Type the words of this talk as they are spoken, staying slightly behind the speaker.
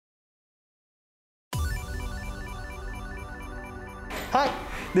Hi,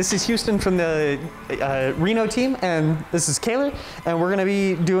 this is Houston from the Reno team, and this is Kaylor, and we're going to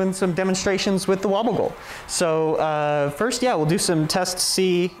be doing some demonstrations with the Wobble goal. So first, yeah, we'll do some tests to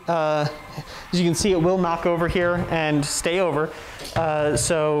see. As you can see, it will knock over here and stay over.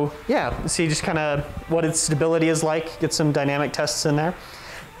 So yeah, see just kind of what its stability is like, get some dynamic tests in there.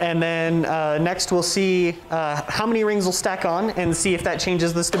 And then next we'll see how many rings will stack on and see if that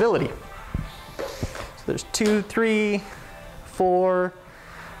changes the stability. So there's 2, 3, 4,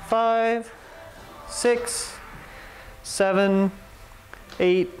 5, 6, 7,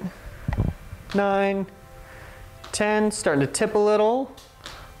 8, 9, 10, starting to tip a little,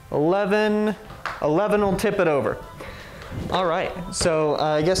 11 will tip it over. All right, so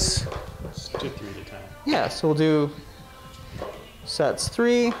I guess, let's do 3 at a time. Yeah, so we'll do, so that's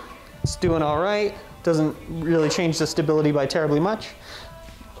 3, it's doing all right, doesn't really change the stability by terribly much.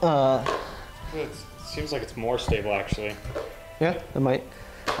 It seems like it's more stable actually. Yeah, it might.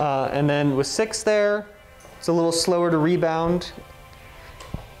 And then with 6 there, it's a little slower to rebound.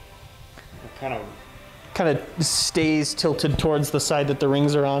 It kind of stays tilted towards the side that the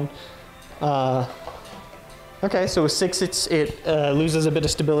rings are on. Okay, so with 6, it loses a bit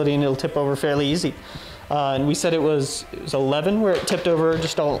of stability and it'll tip over fairly easy. And we said it was 11 where it tipped over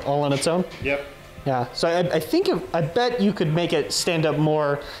just all on its own? Yep. Yeah, so I bet you could make it stand up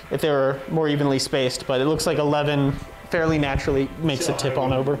more if they were more evenly spaced, but it looks like 11 fairly naturally makes it tip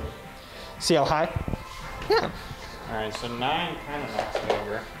on over. See how high? Yeah. All right, so 9 kind of knocks it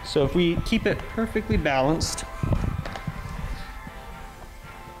over. So if we keep it perfectly balanced,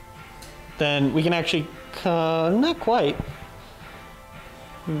 then we can actually, not quite,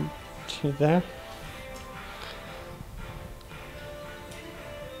 to there.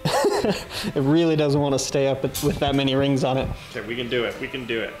 It really doesn't want to stay up with that many rings on it. Okay, we can do it. We can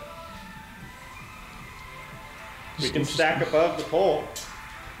do it. We can stack above the pole.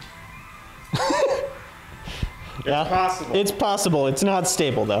 Yeah, it's possible. It's possible. It's not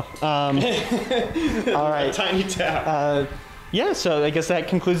stable though. All right. A tiny tap. Yeah, so I guess that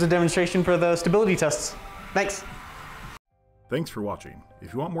concludes the demonstration for the stability tests. Thanks. Thanks for watching.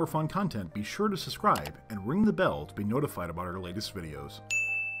 If you want more fun content, be sure to subscribe and ring the bell to be notified about our latest videos.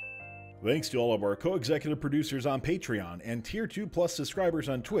 Thanks to all of our co-executive producers on Patreon and Tier 2 Plus subscribers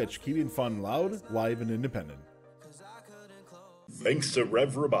on Twitch, keeping fun loud, live, and independent. Thanks to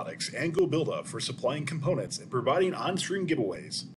Robotics and Go for supplying components and providing on-stream giveaways.